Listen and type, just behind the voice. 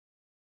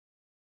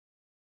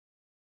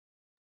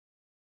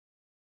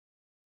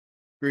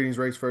Greetings,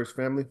 Race First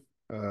family.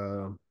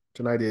 Uh,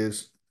 Tonight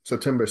is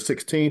September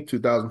 16th,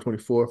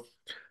 2024.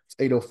 It's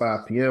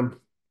 8:05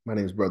 p.m. My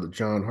name is Brother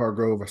John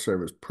Hargrove. I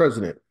serve as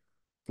president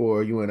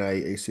for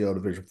UNIA-ACL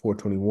Division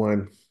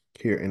 421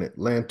 here in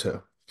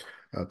Atlanta.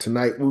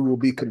 Tonight, we will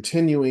be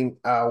continuing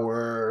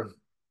our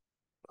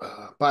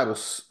Bible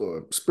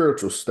or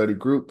spiritual study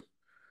group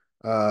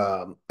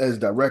as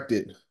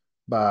directed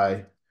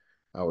by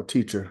our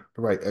teacher,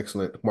 the Right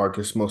Excellent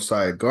Marcus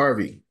Mosiah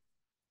Garvey,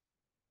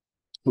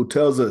 who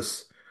tells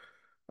us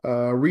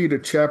read a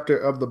chapter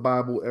of the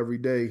Bible every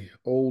day,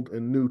 Old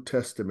and New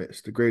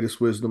Testaments. The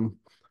greatest wisdom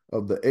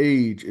of the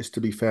age is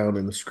to be found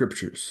in the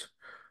scriptures.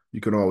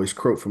 You can always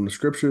quote from the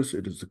scriptures.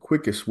 It is the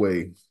quickest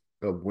way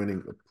of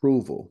winning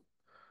approval.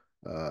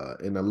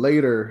 In a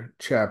later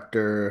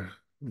chapter,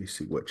 let me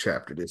see what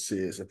chapter this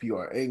is. If you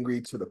are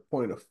angry to the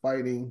point of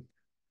fighting,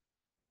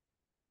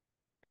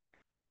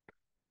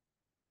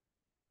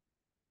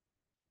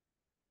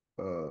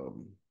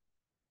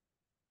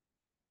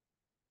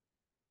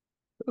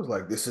 it was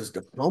like this is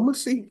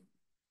diplomacy.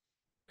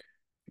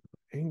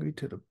 Angry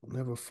to the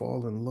never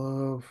fall in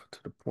love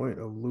to the point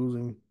of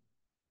losing.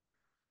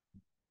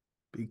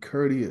 Be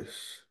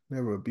courteous,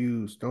 never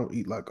abuse, don't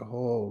eat like a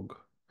hog.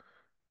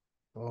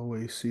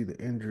 Always see the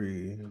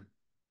injury.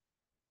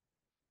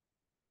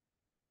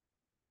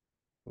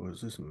 Or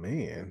is this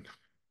man?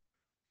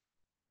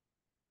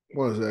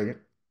 1 second.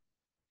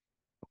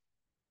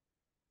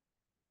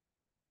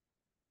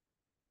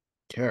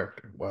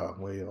 Character. Wow,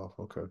 way off.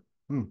 Okay.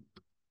 Hmm.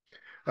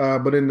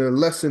 But in the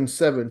lesson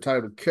 7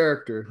 titled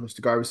Character,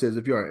 Mr. Garvey says,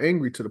 if you are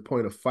angry to the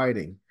point of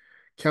fighting,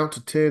 count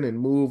to 10 and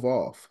move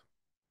off.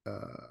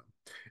 Uh,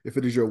 if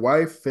it is your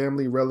wife,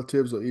 family,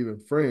 relatives, or even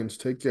friends,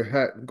 take your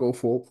hat and go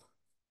for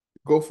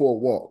a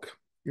walk.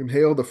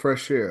 Inhale the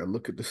fresh air.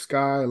 Look at the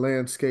sky,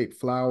 landscape,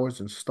 flowers,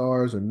 and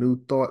stars, and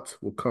new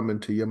thoughts will come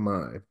into your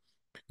mind.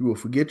 You will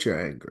forget your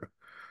anger.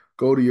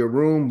 Go to your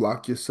room,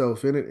 lock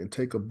yourself in it, and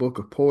take a book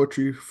of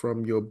poetry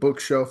from your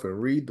bookshelf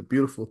and read the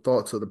beautiful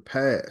thoughts of the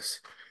past.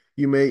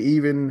 You may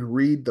even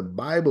read the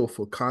Bible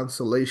for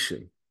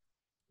consolation.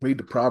 Read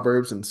the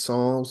Proverbs and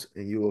Psalms,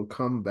 and you will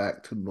come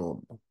back to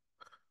normal.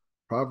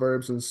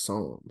 Proverbs and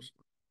Psalms.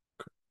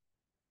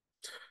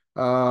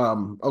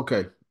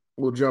 Okay,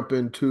 we'll jump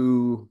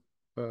into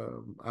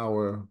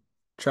our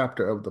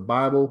chapter of the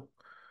Bible.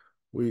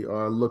 We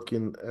are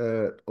looking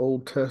at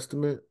Old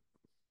Testament.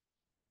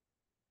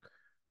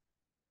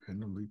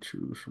 Randomly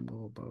choose from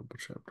all Bible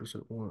chapters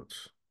at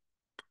once.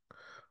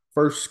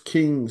 First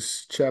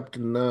Kings chapter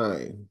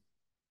 9.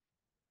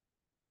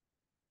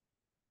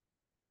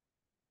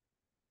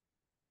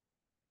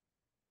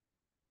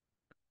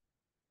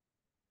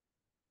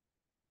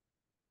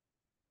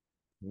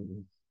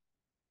 Mhm.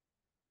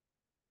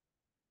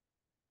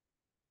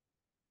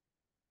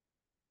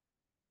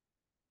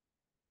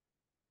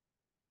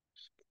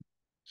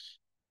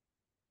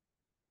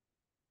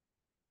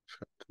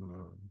 Chapter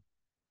 9.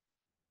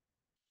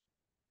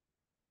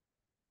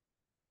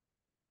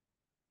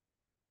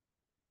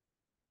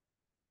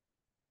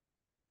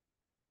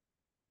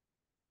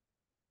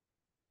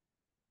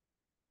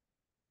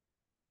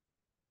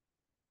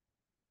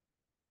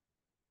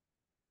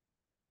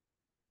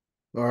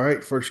 All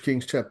right, First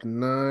Kings chapter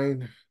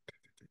 9.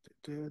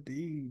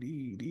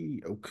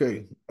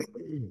 Okay.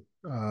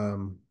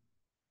 Um,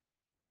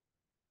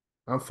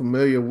 I'm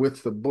familiar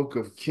with the book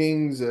of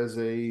Kings as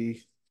a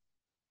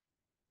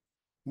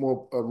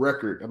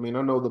record. I mean,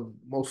 I know the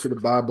most of the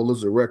Bible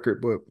is a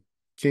record, but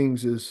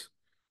Kings is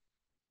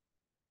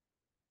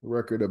a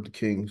record of the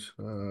kings.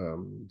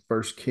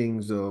 First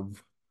Kings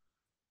of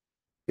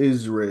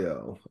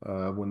Israel,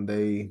 when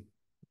they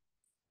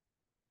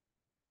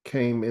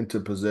came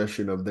into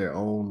possession of their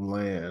own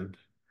land.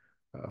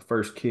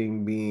 First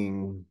king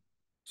being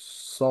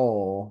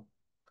Saul,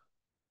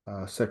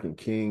 second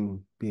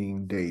king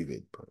being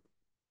David. But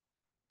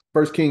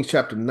First Kings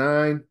chapter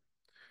 9,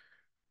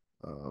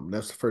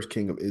 that's the first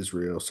king of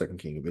Israel, second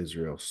king of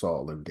Israel,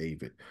 Saul and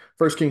David.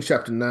 First Kings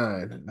chapter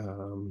 9,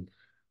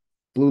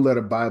 Blue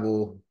Letter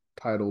Bible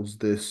titles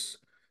this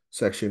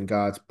section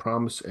God's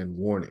Promise and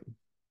Warning.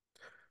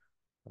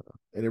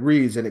 And it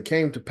reads, and it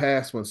came to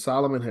pass when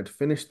Solomon had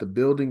finished the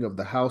building of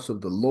the house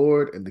of the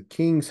Lord and the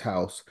king's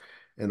house,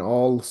 and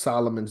all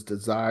Solomon's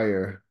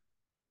desire,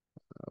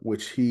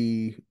 which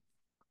he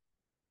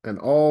and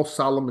all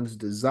Solomon's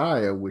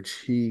desire, which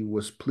he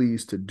was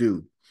pleased to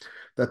do,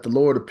 that the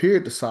Lord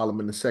appeared to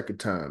Solomon the second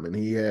time, and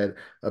he had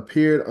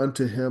appeared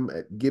unto him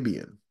at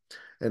Gibeon.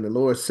 And the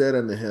Lord said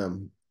unto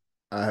him,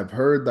 I have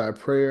heard thy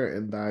prayer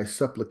and thy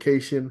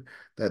supplication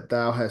that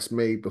thou hast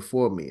made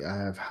before me. I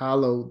have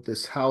hallowed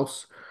this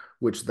house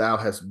which thou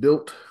hast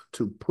built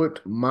to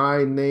put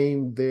my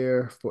name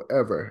there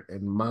forever,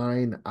 and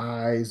mine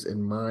eyes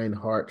and mine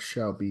heart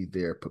shall be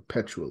there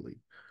perpetually.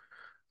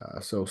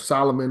 So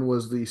Solomon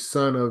was the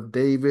son of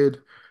David,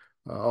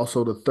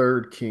 also the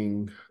third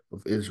king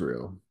of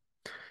Israel.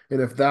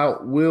 And if thou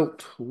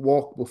wilt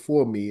walk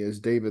before me as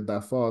David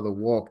thy father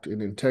walked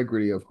in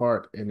integrity of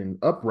heart and in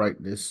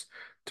uprightness,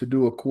 to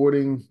do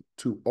according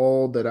to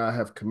all that I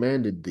have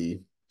commanded thee,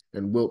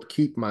 and wilt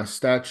keep my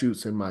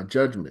statutes and my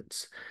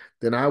judgments,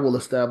 then I will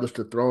establish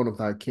the throne of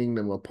thy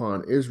kingdom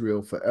upon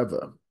Israel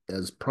forever,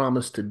 as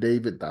promised to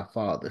David thy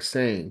father,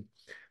 saying,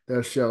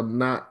 there shall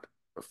not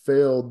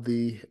fail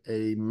thee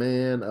a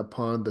man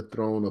upon the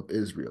throne of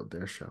Israel.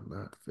 There shall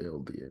not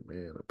fail thee a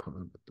man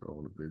upon the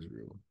throne of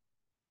Israel.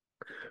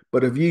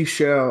 But if ye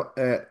shall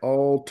at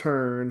all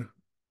turn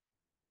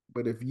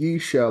But if ye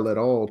shall at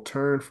all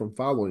turn from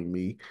following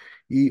me,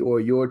 ye or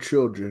your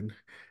children,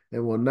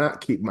 and will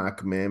not keep my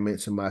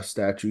commandments and my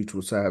statutes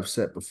which I have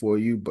set before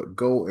you, but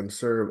go and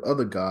serve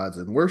other gods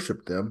and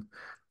worship them,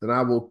 then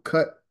I will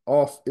cut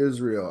off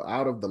Israel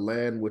out of the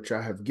land which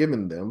I have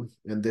given them,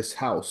 in this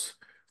house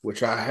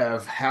which I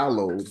have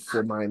hallowed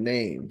for my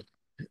name.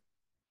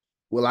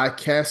 Will I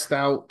cast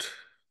out,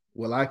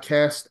 will I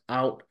cast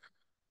out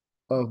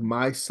of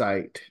my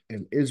sight,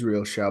 and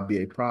Israel shall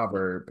be a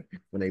proverb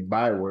and a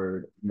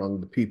byword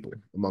among the people,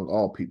 among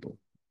all people.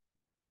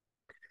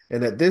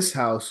 And at this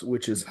house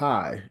which is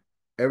high,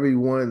 every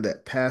one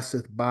that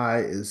passeth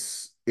by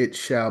it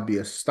shall be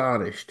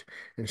astonished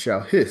and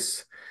shall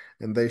hiss,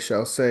 and they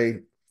shall say,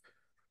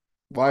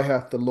 why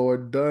hath the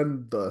Lord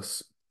done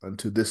thus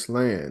unto this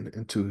land,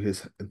 into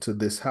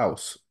this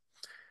house?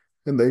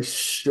 And they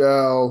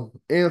shall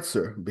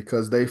answer,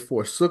 because they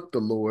forsook the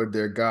Lord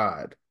their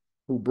God,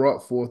 who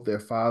brought forth their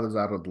fathers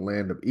out of the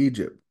land of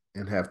Egypt,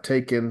 and have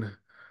taken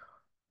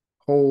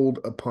hold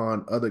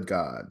upon other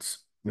gods,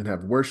 and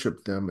have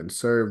worshipped them and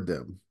served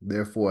them.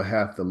 Therefore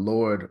hath the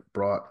Lord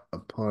brought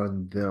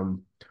upon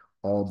them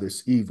all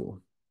this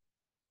evil.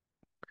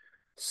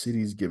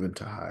 Cities given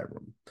to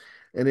Hiram.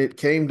 And it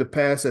came to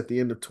pass at the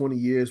end of 20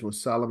 years, when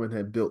Solomon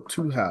had built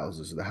two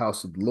houses, the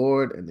house of the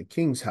Lord and the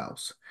king's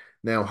house.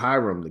 Now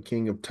Hiram, the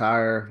king of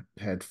Tyre,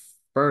 had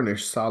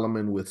furnished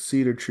Solomon with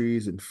cedar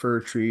trees and fir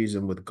trees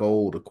and with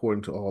gold,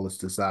 according to all his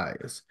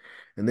desires.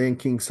 And then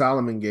King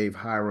Solomon gave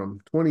Hiram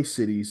 20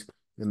 cities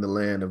in the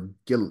land of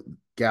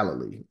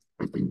Galilee.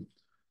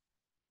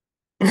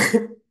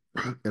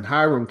 And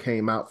Hiram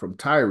came out from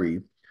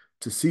Tyre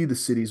to see the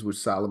cities which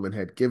Solomon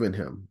had given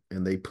him,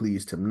 and they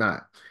pleased him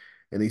not.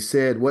 And he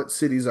said, what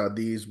cities are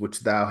these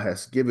which thou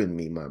hast given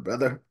me, my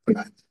brother?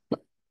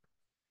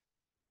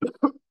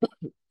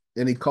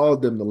 And he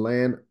called them the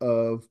land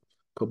of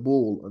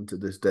Kabul unto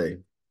this day.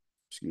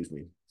 Excuse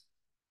me.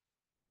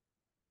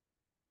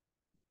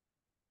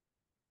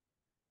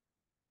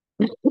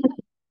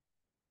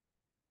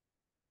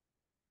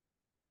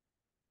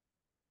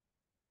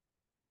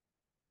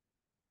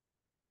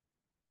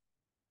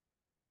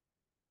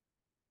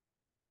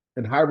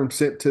 And Hiram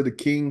sent to the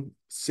king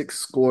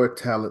 60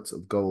 talents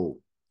of gold.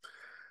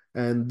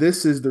 And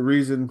this is the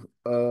reason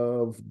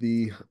of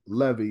the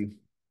levy.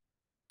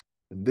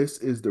 And this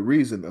is the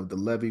reason of the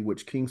levy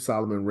which King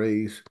Solomon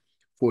raised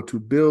for to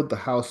build the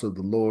house of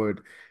the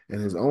Lord,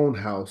 and his own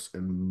house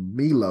in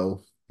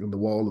Millo, in the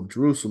wall of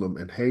Jerusalem,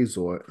 and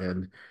Hazor,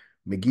 and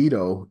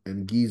Megiddo,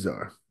 and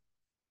Gezer.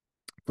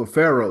 For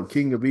Pharaoh,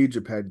 king of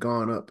Egypt, had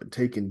gone up and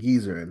taken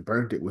Gezer, and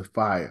burnt it with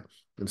fire,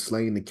 and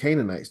slain the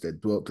Canaanites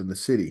that dwelt in the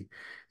city,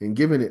 and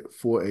given it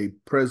for a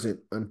present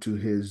unto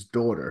his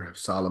daughter,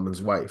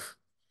 Solomon's wife.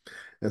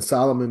 And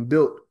Solomon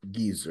built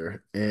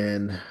Gezer,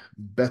 and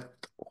Beth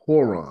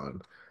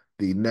Horon,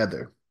 the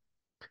nether,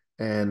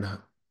 and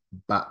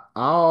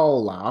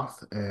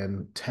Baalath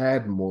and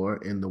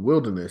Tadmor in the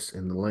wilderness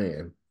in the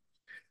land,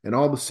 and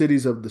all the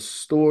cities of the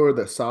store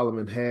that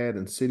Solomon had,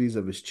 and cities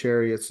of his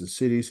chariots, and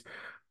cities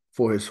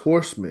for his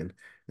horsemen,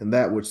 and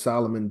that which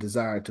Solomon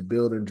desired to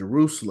build in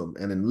Jerusalem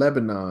and in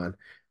Lebanon,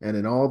 and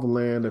in all the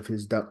land of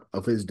his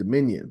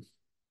dominion.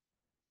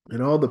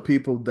 And all the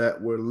people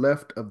that were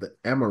left of the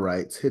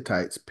Amorites,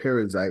 Hittites,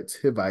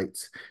 Perizzites,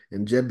 Hivites,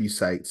 and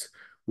Jebusites,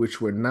 which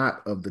were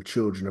not of the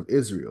children of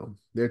Israel,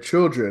 their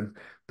children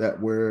that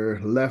were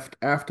left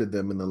after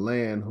them in the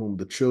land, whom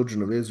the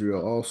children of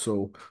Israel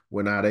also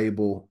were not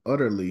able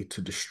utterly to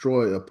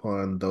destroy,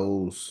 upon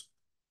those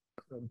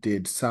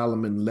did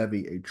Solomon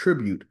levy a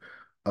tribute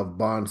of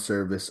bond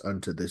service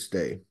unto this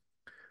day.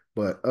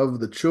 But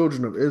of the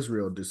children of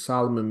Israel did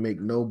Solomon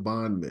make no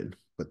bondmen,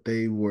 but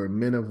they were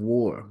men of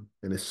war,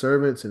 and his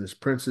servants, and his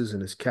princes,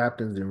 and his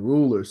captains, and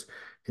rulers,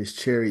 his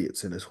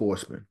chariots, and his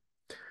horsemen.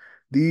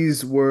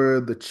 These were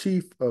the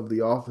chief of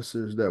the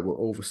officers that were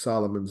over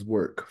Solomon's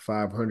work,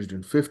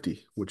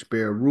 550, which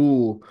bare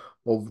rule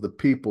over the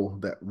people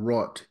that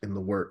wrought in the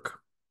work.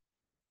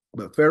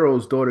 But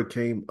Pharaoh's daughter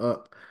came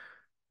up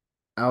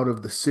out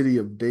of the city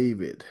of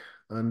David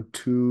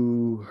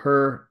unto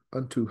her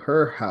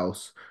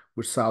house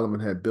which Solomon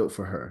had built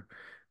for her.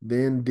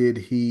 Then did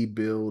he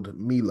build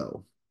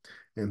Millo.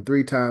 And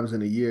 3 times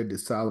in a year did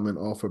Solomon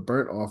offer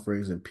burnt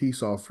offerings and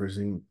peace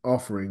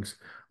offerings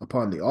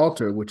upon the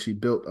altar which he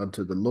built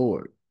unto the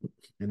Lord.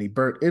 And he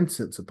burnt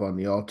incense upon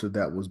the altar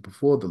that was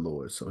before the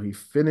Lord. So he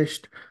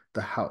finished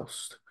the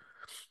house.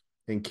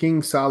 And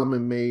King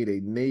Solomon made a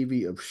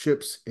navy of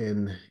ships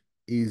in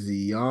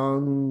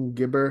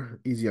Ezion-Geber,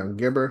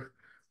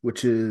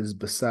 which is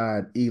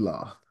beside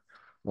Eloth,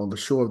 on the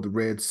shore of the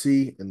Red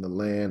Sea, in the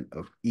land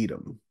of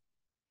Edom.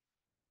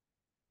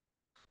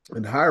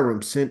 And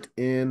Hiram sent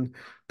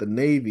the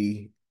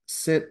navy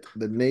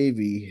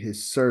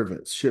his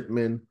servants,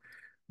 shipmen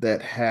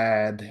that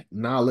had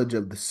knowledge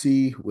of the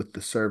sea with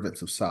the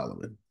servants of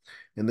Solomon.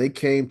 And they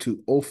came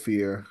to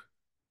Ophir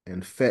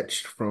and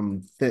fetched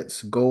from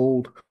thence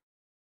gold,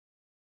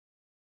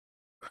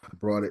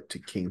 brought it to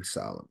King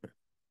Solomon.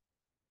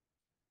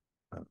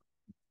 And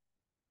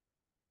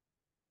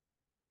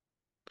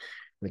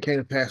it came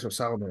to pass when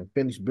Solomon had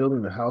finished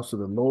building the house of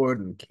the Lord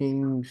and the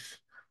king's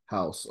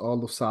house,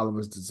 all of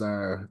Solomon's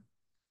desire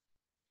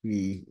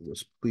he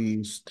was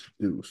pleased to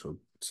do. So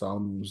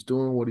Solomon was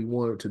doing what he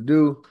wanted to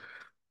do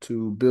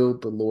to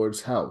build the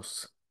Lord's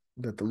house.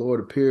 That the Lord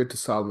appeared to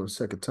Solomon a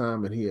second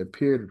time, and he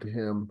appeared to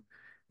him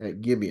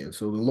at Gibeon.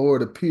 So the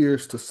Lord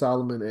appears to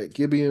Solomon at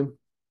Gibeon.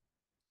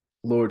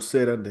 The Lord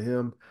said unto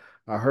him,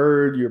 I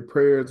heard your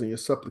prayers and your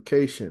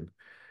supplication,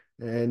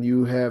 and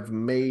you've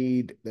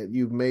made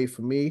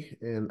for me,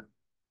 and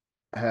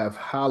have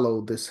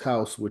hallowed this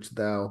house which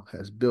thou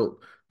hast built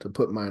to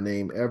put my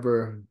name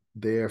ever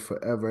there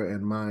forever,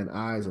 and mine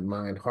eyes and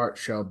mine heart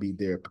shall be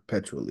there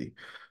perpetually.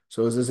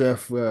 So it's as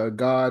if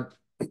God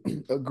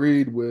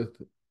agreed with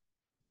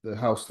the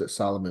house that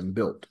Solomon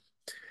built.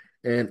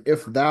 And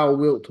if thou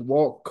wilt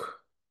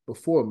walk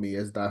before me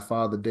as thy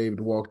father David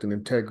walked in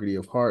integrity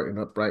of heart and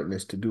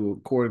uprightness to do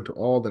according to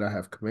all that I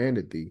have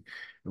commanded thee,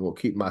 and will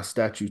keep my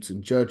statutes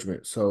and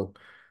judgment. So,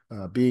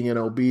 being an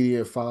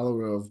obedient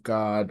follower of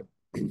God,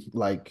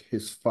 like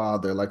his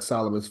father, like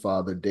Solomon's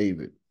father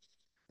David,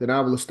 then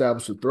I will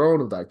establish the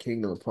throne of thy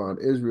kingdom upon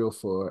Israel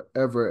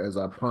forever, as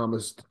I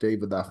promised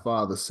David thy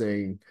father,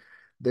 saying,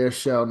 there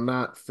shall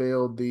not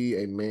fail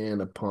thee a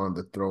man upon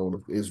the throne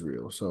of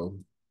Israel. So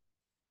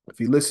if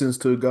he listens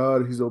to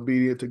God, he's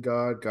obedient to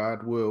God,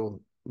 God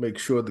will make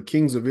sure the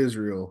kings of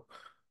Israel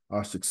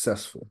are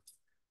successful.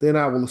 Then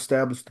I will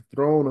establish the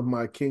throne of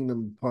my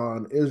kingdom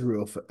upon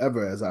Israel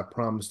forever, as I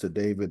promised to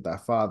David thy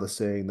father,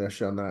 saying, there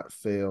shall not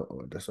fail.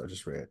 Oh, that's what I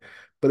just read.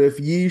 But if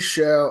ye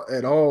shall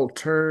at all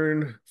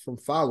turn from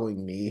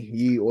following me,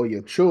 ye or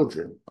your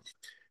children,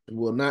 and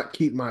will not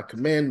keep my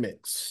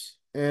commandments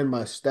and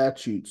my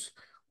statutes,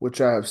 which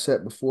I have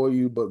set before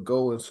you, but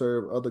go and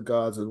serve other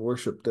gods and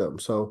worship them.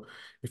 So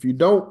if you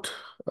don't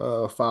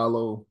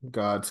follow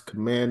God's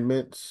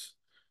commandments,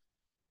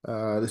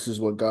 this is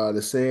what God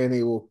is saying.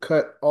 He will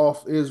cut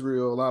off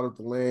Israel out of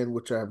the land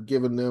which I have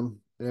given them,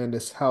 and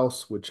this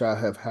house which I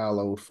have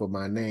hallowed for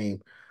my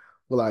name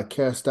will I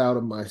cast out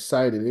of my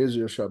sight, and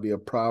Israel shall be a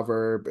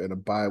proverb and a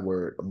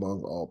byword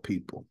among all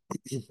people.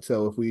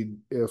 So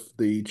if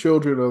the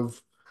children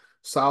of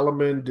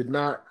Solomon did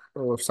not,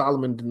 or if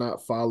Solomon did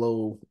not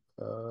follow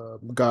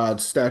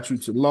God's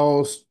statutes and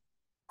laws,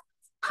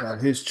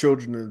 his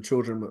children and the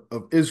children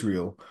of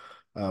Israel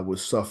would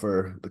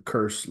suffer the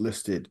curse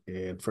listed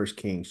in 1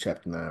 Kings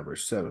chapter 9,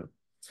 verse 7.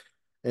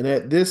 And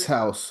at this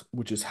house,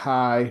 which is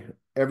high,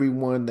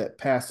 everyone that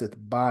passeth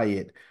by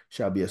it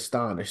shall be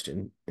astonished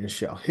and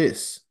shall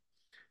hiss.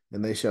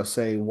 And they shall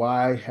say,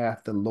 why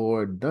hath the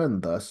Lord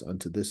done thus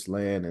unto this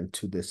land and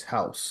to this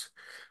house?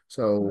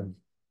 So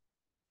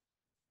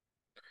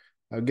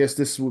I guess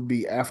this would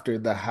be after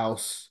the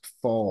house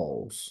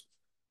falls.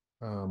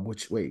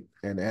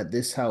 And at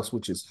this house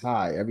which is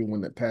high,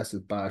 everyone that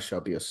passeth by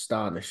shall be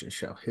astonished and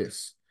shall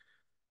hiss.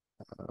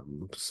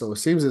 So it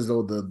seems as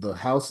though the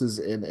house is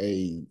in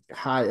a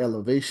high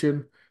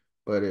elevation,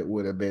 but it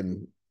would have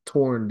been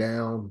torn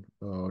down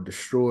or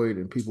destroyed,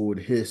 and people would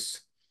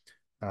hiss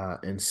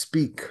and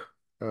speak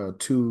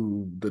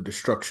to the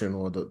destruction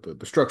or the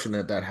destruction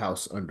that that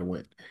house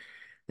underwent.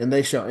 And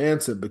they shall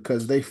answer,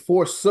 because they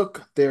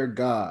forsook their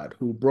God,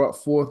 who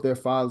brought forth their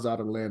fathers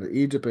out of the land of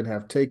Egypt, and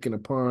have taken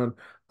upon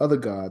other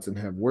gods, and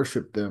have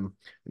worshipped them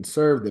and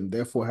served them.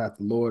 Therefore hath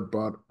the Lord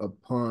brought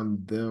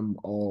upon them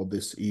all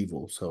this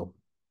evil. So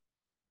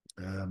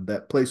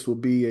that place will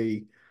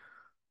be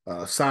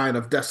a sign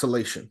of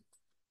desolation.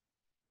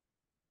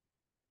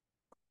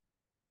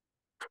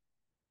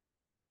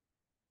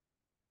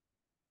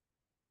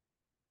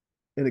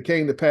 And it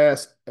came to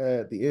pass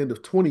at the end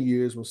of 20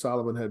 years, when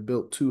Solomon had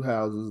built two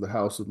houses, the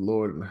house of the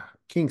Lord and the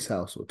king's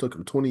house. So it took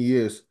him 20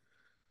 years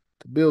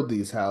to build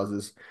these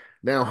houses.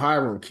 Now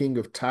Hiram, king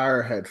of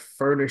Tyre, had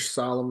furnished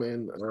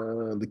Solomon.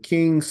 The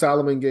king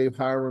Solomon gave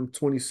Hiram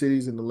 20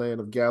 cities in the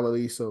land of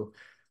Galilee. So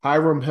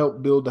Hiram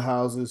helped build the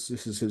houses.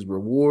 This is his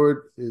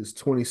reward, is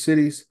 20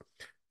 cities.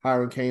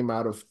 Hiram came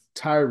out of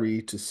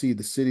Tyre to see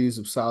the cities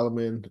of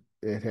Solomon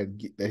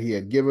that he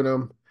had given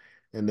him,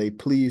 and they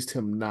pleased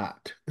him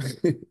not.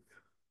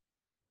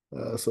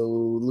 So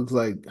it looks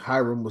like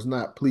Hiram was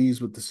not pleased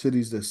with the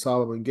cities that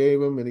Solomon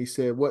gave him. And he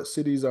said, what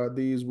cities are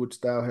these which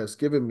thou hast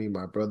given me,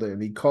 my brother?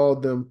 And he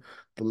called them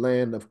the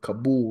land of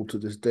Kabul to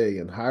this day.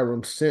 And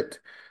Hiram sent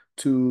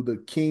to the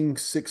king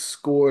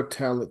 60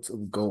 talents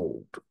of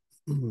gold.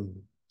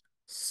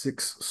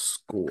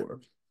 60.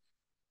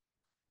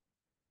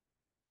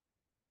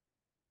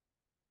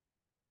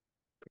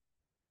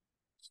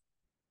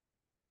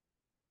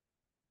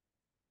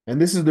 And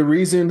this is the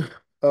reason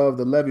of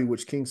the levy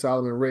which King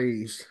Solomon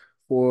raised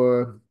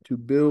for to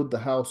build the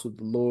house of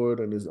the Lord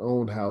and his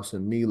own house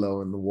in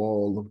Milo and the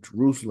wall of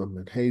Jerusalem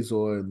and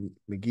Hazor and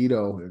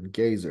Megiddo and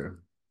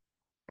Gazer.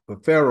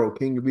 But Pharaoh,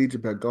 king of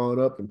Egypt, had gone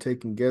up and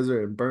taken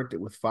Gezer and burnt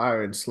it with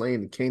fire and slain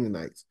the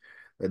Canaanites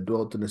that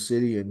dwelt in the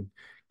city and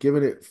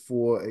given it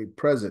for a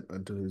present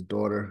unto his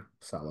daughter,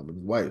 Solomon's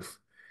wife.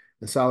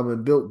 And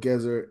Solomon built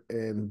Gezer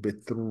and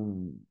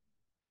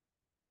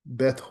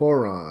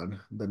Beth-horon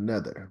the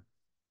nether,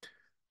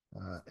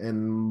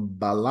 and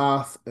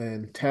Baalath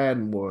and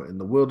Tadmor in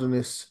the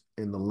wilderness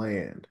in the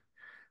land.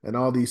 And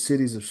all these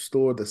cities of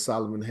store that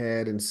Solomon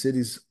had, and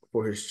cities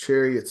for his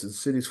chariots and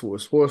cities for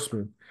his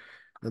horsemen,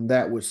 and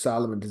that which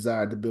Solomon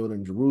desired to build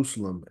in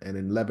Jerusalem and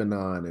in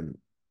Lebanon and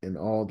in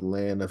all the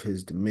land of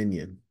his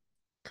dominion.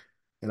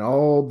 And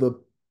all the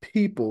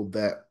people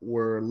that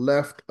were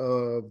left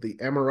of the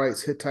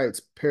Amorites,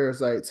 Hittites,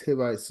 Perizzites,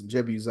 Hivites, and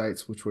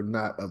Jebusites, which were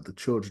not of the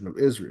children of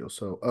Israel,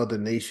 so other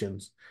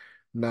nations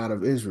not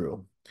of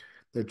Israel.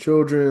 The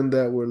children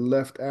that were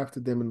left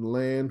after them in the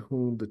land,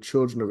 whom the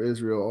children of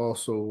Israel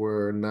also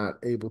were not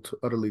able to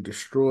utterly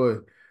destroy,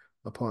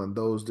 upon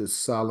those did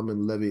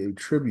Solomon levy a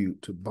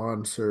tribute to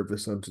bond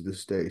service unto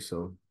this day.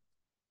 So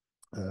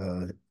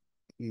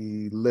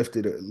he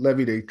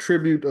levied a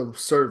tribute of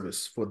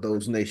service for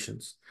those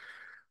nations.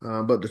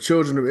 But the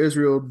children of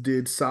Israel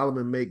did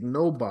Solomon make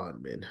no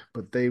bondmen,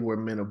 but they were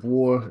men of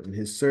war, and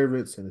his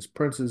servants, and his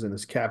princes, and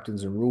his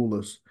captains, and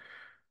rulers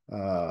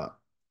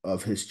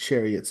of his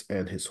chariots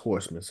and his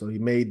horsemen. So he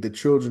made the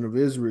children of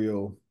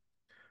Israel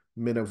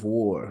men of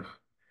war.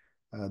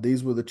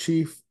 These were the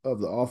chief of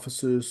the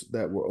officers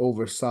that were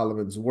over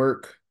Solomon's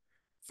work,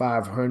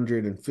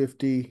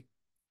 550,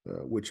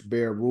 which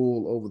bear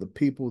rule over the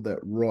people that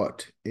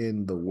wrought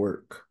in the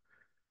work.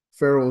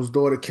 Pharaoh's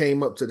daughter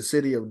came up to the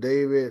city of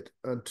David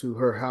unto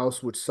her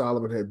house, which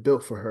Solomon had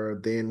built for her.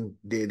 Then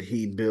did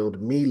he build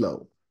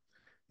Milo.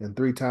 And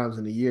 3 times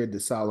in a year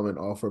did Solomon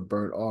offer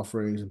burnt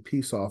offerings and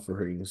peace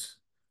offerings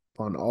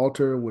upon the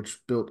altar,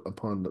 which built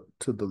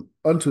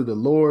unto the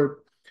Lord,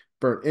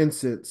 burnt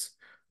incense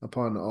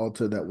upon the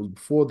altar that was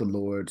before the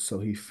Lord. So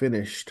he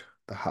finished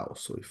the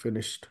house.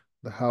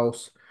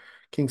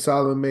 King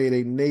Solomon made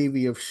a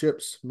navy of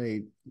ships,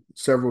 made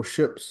several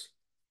ships,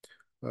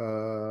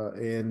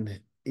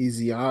 in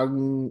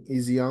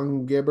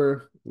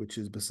Eziongeber, which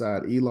is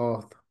beside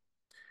Eloth.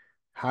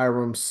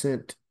 Hiram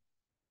sent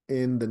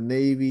in the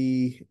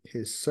navy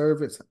his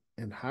servants,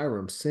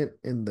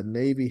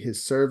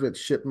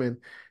 shipmen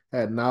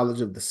had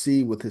knowledge of the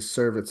sea with his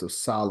servants of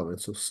Solomon.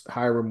 So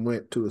Hiram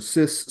went to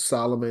assist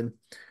Solomon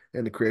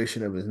in the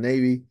creation of his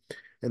navy,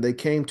 and they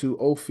came to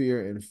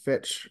Ophir and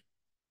fetched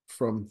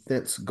from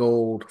thence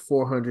gold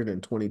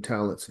 420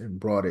 talents and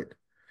brought it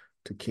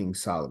to King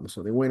Solomon.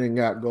 So they went and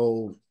got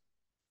gold,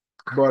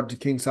 brought it to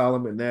King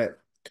Solomon. That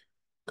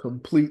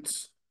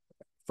completes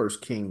 1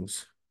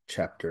 Kings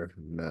chapter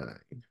 9.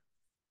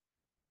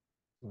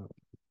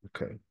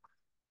 Okay.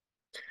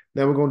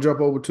 Now we're going to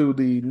jump over to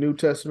the New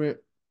Testament.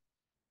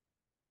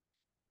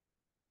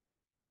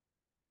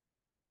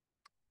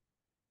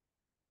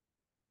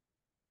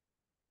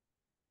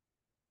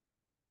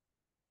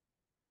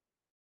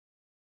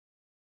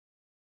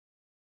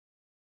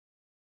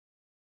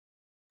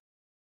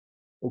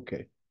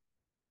 Okay.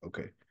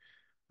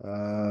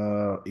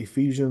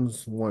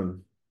 Ephesians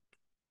 1,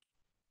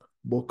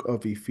 book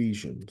of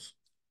Ephesians.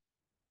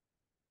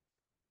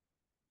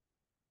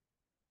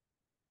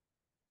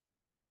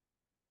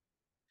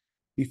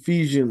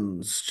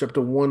 Ephesians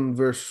chapter 1,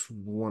 verse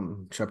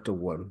 1, chapter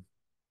 1,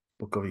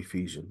 book of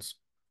Ephesians.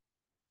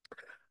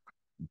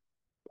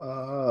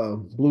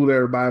 Blue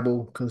Letter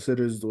Bible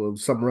considers or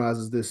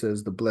summarizes this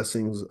as the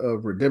blessings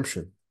of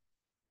redemption.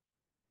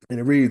 And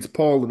it reads,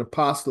 Paul, an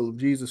apostle of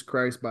Jesus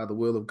Christ by the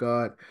will of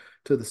God,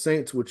 to the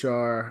saints which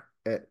are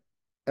at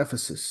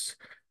Ephesus,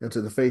 and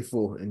to the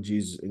faithful in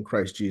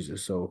Christ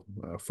Jesus. So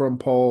from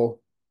Paul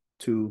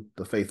to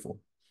the faithful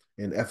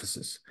in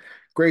Ephesus.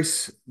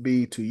 Grace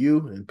be to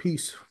you and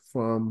peace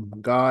from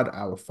God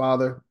our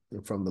Father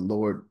and from the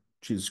Lord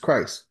Jesus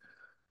Christ.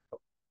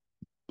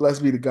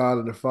 Blessed be the God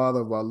and the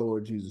Father of our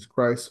Lord Jesus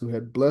Christ, who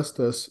had blessed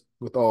us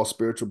with all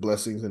spiritual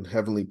blessings in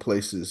heavenly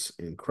places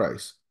in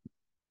Christ,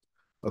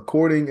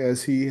 according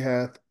as he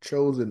hath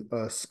chosen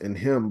us in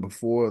him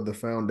before the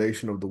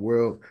foundation of the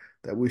world,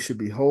 that we should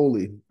be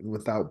holy and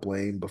without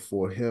blame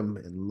before him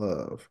in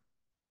love,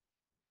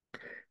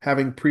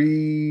 having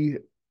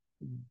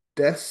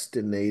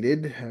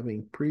predestinated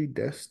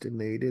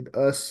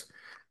us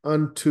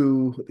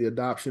unto the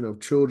adoption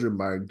of children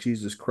by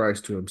Jesus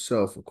Christ to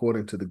himself,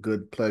 according to the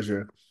good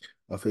pleasure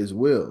of his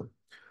will,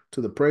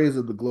 to the praise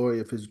of the glory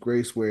of his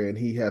grace, wherein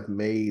he hath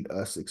made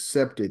us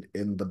accepted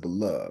in the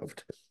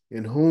beloved,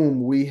 in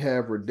whom we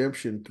have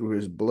redemption through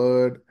his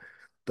blood,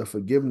 the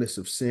forgiveness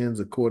of sins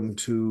according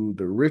to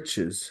the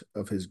riches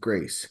of his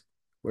grace,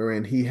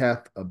 wherein he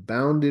hath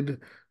abounded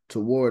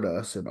toward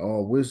us in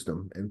all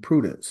wisdom and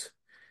prudence,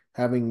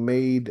 having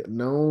made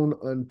known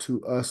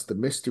unto us the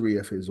mystery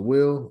of his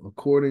will,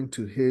 according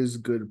to his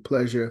good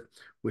pleasure,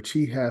 which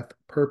he hath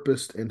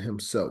purposed in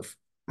himself,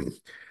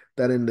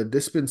 that in the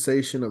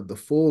dispensation of the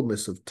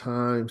fullness of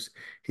times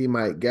he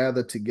might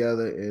gather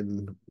together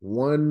in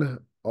one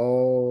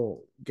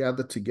all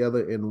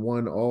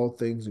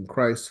things in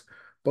Christ,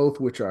 both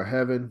which are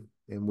heaven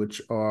and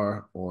which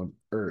are on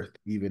earth,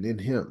 even in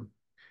him,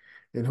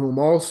 in whom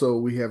also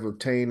we have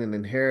obtained an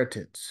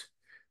inheritance,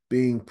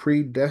 being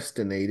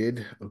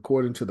predestinated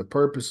according to the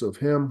purpose of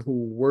him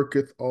who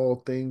worketh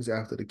all things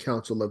after the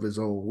counsel of his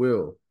own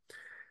will,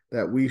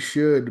 that we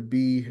should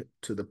be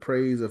to the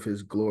praise of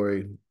his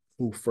glory,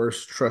 who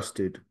first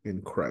trusted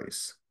in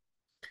Christ,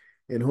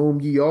 in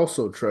whom ye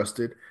also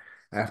trusted,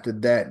 after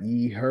that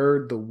ye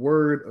heard the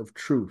word of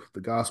truth,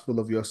 the gospel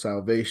of your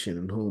salvation,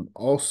 in whom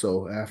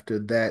also after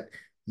that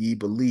ye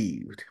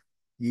believed,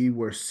 ye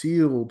were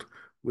sealed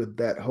with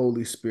that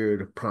Holy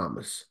Spirit of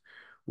promise,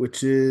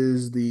 which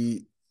is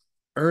the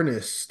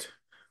earnest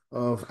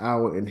of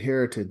our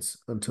inheritance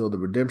until the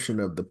redemption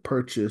of the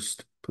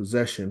purchased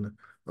possession,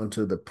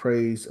 unto the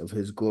praise of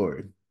his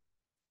glory.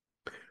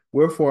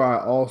 Wherefore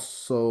I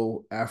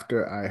also,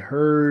 after I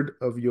heard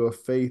of your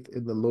faith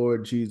in the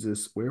Lord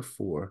Jesus,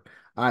 wherefore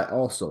I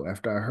also,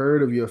 after I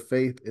heard of your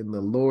faith in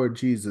the Lord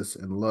Jesus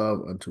and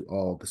love unto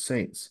all the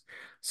saints,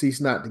 cease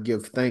not to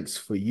give thanks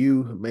for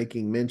you,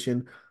 making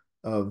mention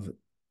of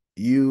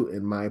you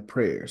in my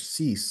prayers.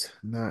 Cease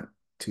not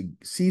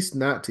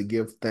to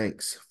give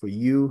thanks for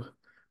you,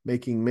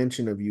 making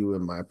mention of you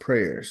in my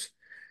prayers,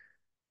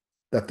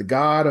 that the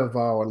God of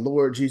our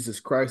Lord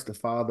Jesus Christ, the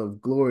Father of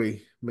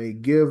glory, may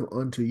give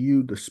unto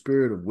you the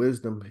spirit of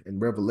wisdom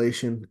and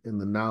revelation in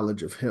the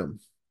knowledge of him,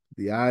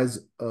 the eyes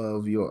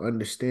of your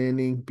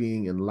understanding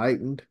being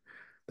enlightened,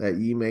 that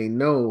ye may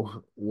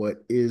know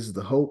what is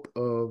the hope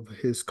of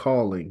his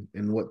calling,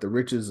 and what the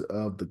riches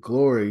of the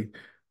glory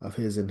of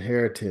his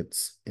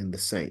inheritance in the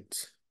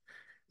saints,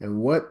 and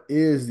what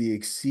is the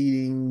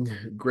exceeding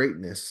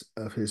greatness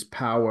of his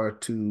power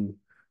to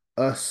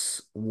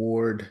us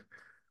ward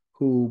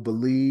who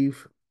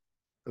believe,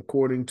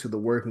 according to the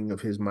working of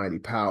his mighty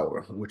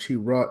power, which he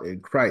wrought in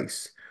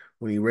Christ,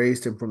 when he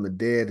raised him from the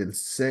dead and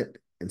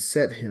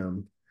set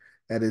him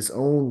at his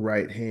own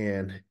right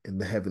hand in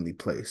the heavenly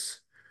place,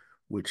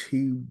 which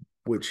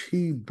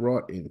he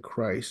brought in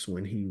Christ,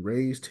 when he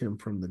raised him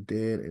from the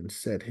dead and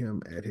set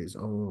him at his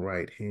own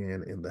right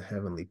hand in the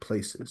heavenly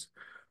places,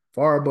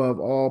 far above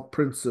all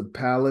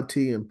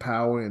principality and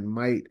power and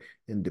might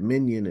and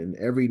dominion and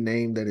every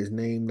name that is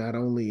named, not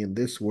only in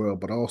this world,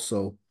 but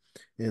also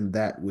in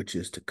that which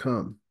is to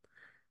come,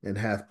 and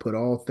hath put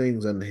all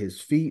things under his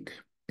feet,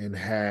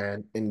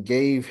 and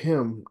gave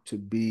him to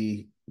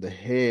be the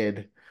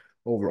head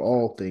over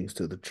all things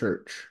to the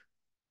church,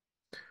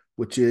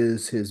 which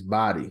is his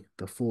body,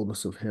 the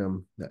fullness of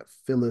him that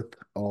filleth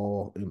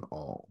all in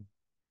all.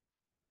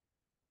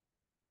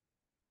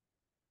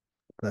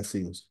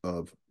 Blessings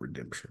of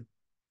redemption.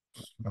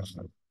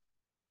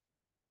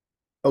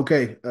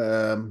 Okay,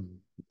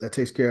 that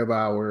takes care of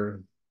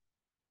our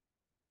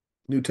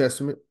New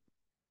Testament.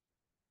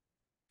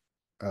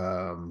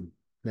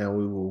 Now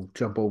we will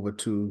jump over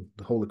to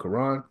the Holy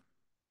Quran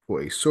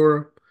for a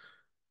surah.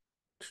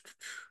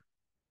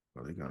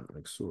 Oh, they got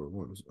like Surah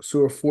 1.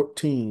 Surah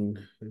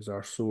 14 is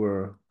our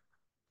surah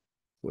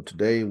for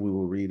today. We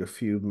will read a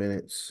few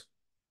minutes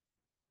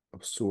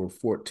of Surah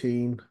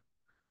 14,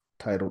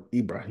 titled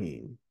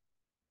Ibrahim,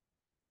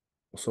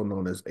 also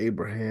known as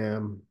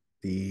Abraham,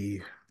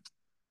 the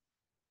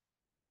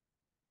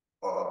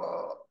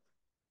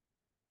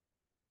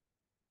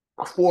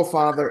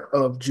forefather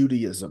of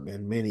Judaism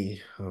and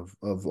many of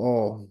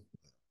all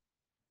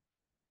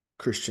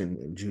Christian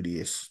and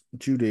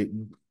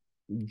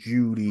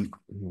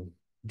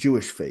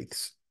Jewish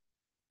faiths,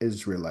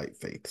 Israelite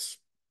faiths.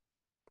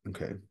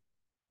 Okay.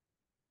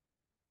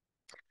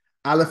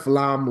 Aleph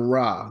Lam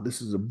Ra.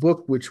 This is a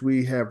book which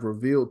we have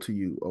revealed to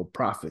you, O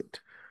Prophet,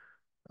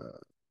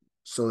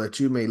 so that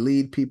you may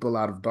lead people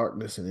out of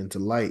darkness and into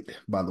light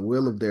by the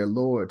will of their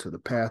Lord to the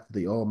path of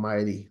the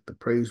Almighty, the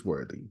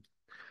praiseworthy.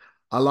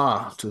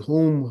 Allah, to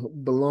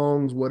whom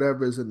belongs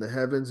whatever is in the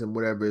heavens and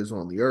whatever is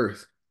on the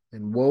earth,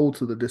 and woe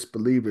to the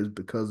disbelievers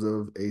because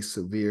of a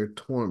severe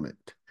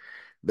torment.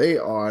 They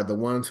are the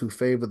ones who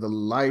favor the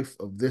life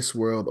of this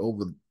world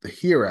over the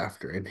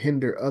hereafter and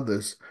hinder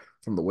others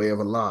from the way of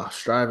Allah,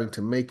 striving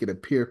to make it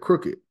appear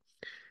crooked.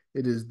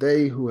 It is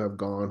they who have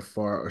gone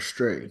far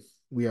astray.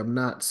 We have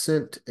not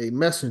sent a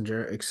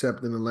messenger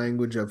except in the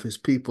language of his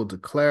people to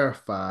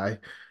clarify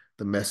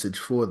the message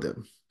for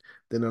them.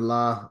 Then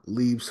Allah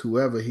leaves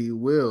whoever he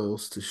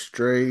wills to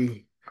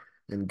stray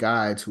and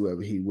guides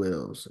whoever he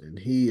wills, and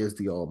he is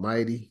the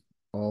Almighty,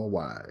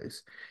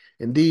 all-wise.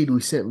 Indeed,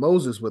 we sent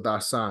Moses with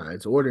our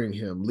signs, ordering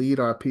him, lead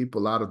our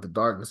people out of the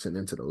darkness and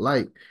into the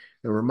light,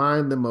 and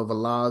remind them of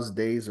Allah's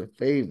days of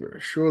favor.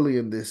 Surely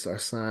in this are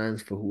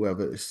signs for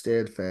whoever is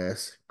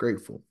steadfast,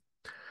 grateful.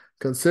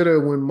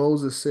 Consider when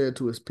Moses said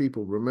to his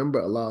people,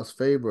 remember Allah's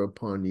favor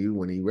upon you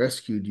when he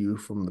rescued you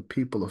from the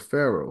people of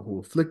Pharaoh, who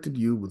afflicted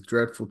you with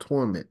dreadful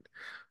torment,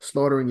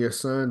 slaughtering your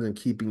sons and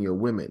keeping your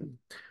women.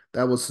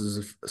 That was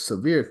a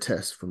severe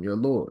test from your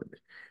Lord.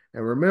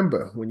 And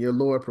remember, when your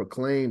Lord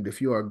proclaimed,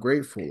 if you are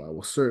grateful, I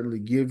will certainly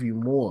give you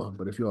more.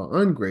 But if you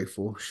are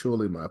ungrateful,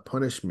 surely my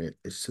punishment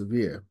is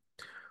severe.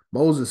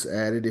 Moses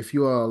added, if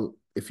you are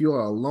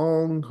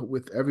along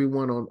with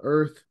everyone on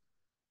earth,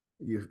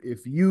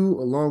 if you,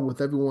 along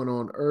with everyone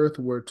on earth,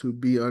 were to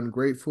be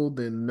ungrateful,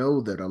 then know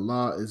that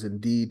Allah is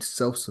indeed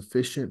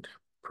self-sufficient,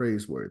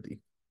 praiseworthy.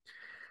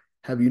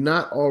 Have you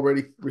not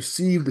already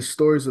received the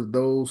stories of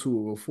those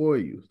who were before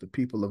you, the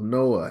people of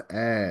Noah,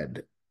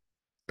 Ad,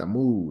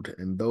 Thamud,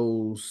 and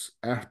those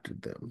after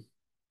them?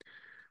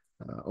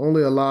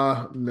 Only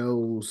Allah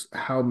knows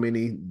how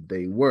many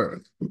they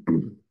were.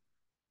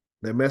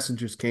 Their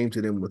messengers came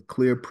to them with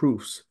clear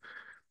proofs,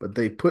 but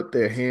they put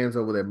their hands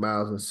over their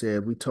mouths and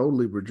said, "We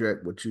totally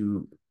reject what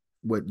you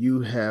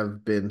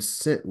have been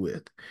sent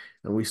with,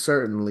 and we are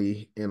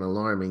certainly in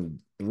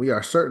alarming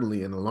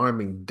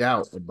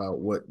doubt about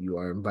what you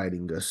are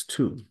inviting us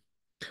to."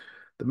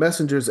 The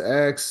messengers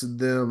asked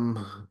them,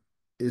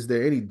 "Is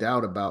there any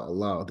doubt about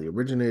Allah, the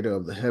originator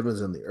of the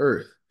heavens and the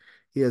earth?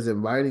 He is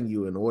inviting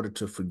you in order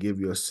to forgive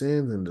your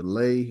sins and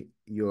delay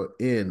your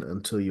end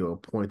until your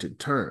appointed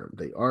term."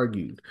 They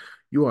argued,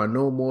 "You are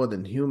no more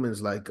than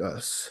humans like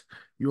us.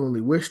 You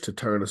only wish to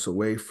turn us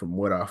away from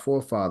what our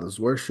forefathers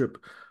worship,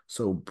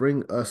 so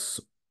bring us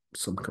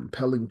some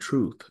compelling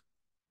truth."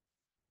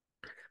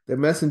 The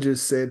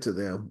messengers said to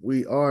them,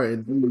 "We are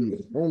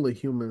indeed only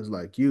humans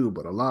like you,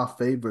 but Allah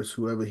favors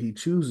whoever He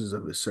chooses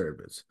of His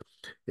servants.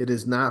 It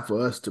is not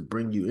for us to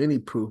bring you any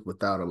proof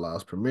without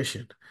Allah's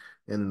permission,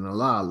 and in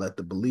Allah let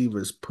the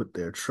believers put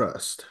their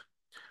trust.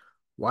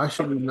 Why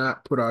should we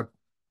not put our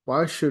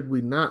why should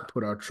we not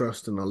put our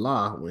trust in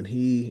Allah when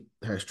He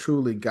has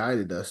truly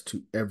guided us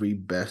to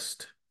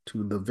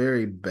the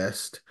very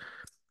best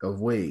of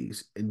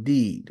ways?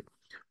 Indeed,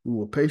 we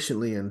will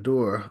patiently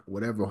endure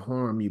whatever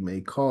harm you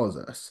may cause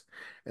us,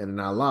 and in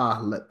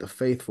Allah let the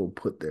faithful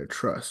put their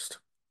trust."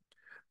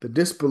 The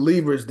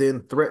disbelievers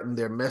then threatened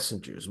their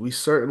messengers, "We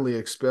certainly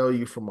expel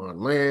you from our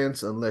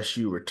lands unless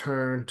you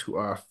return to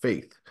our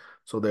faith."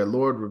 So their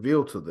Lord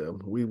revealed to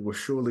them, "We will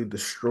surely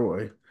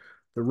destroy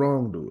the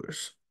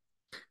wrongdoers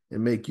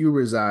and make you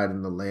reside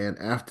in the land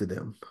after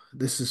them.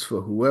 This is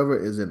for whoever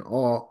is in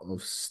awe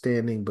of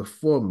standing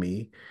before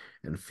me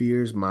and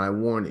fears my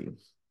warning."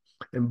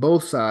 And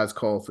both sides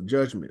called for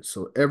judgment,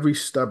 so every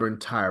stubborn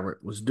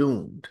tyrant was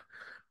doomed.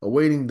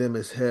 Awaiting them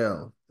is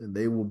hell, and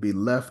they will be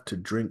left to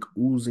drink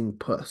oozing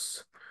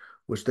pus,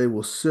 which they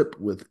will sip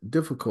with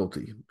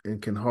difficulty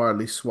and can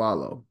hardly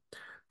swallow.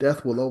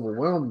 Death will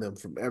overwhelm them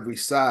from every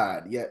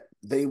side, yet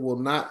they will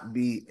not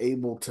be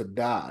able to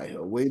die.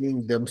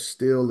 Awaiting them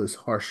still is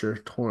harsher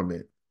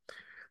torment.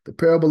 The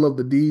parable of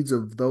the deeds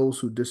of those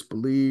who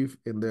disbelieve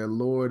in their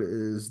Lord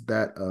is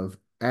that of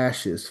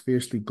ashes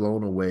fiercely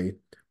blown away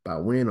by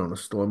wind on a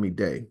stormy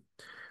day.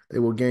 They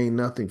will gain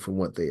nothing from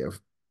what they have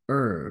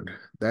earned.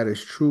 That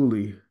is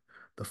truly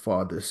the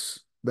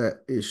farthest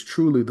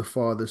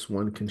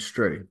one can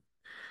stray.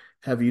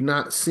 Have you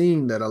not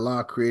seen that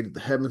Allah created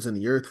the heavens and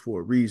the earth for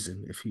a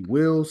reason? If He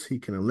wills, He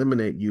can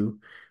eliminate you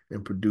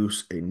and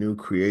produce a new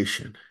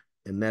creation.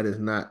 And that is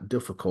not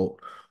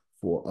difficult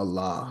for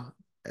Allah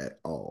at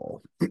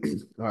all. All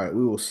right,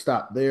 we will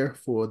stop there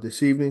for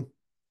this evening.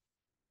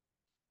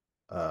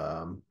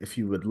 If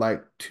you would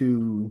like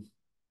to,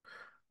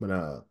 I'm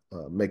gonna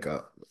make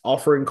a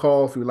offering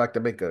call. If you would like to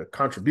make a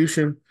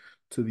contribution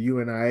to the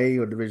UNIA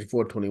or Division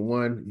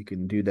 421, you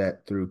can do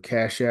that through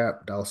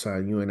Cashapp,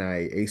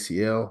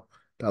 $UNIA-ACL,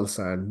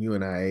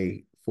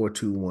 $UNIA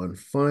 421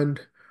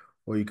 fund,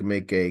 or you can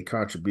make a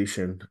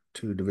contribution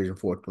to Division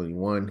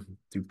 421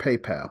 through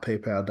PayPal,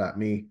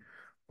 paypal.me/UNIA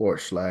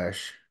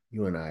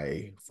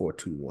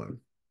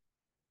 421.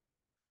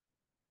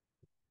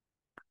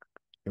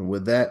 And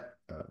with that,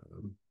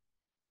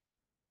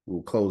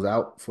 we'll close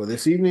out for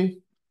this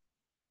evening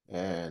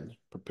and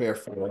prepare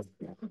for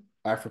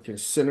African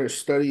Center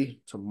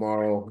study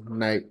tomorrow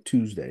night,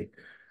 Tuesday.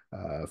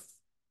 Uh,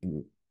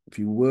 if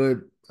you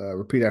would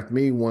repeat after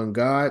me: one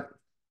God,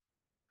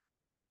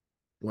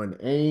 one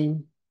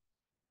aim,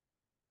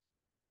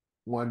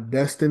 one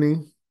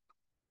destiny,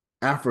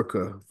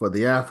 Africa for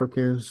the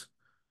Africans,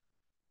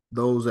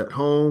 those at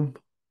home,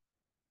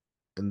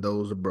 and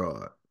those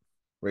abroad.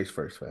 Race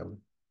first, family.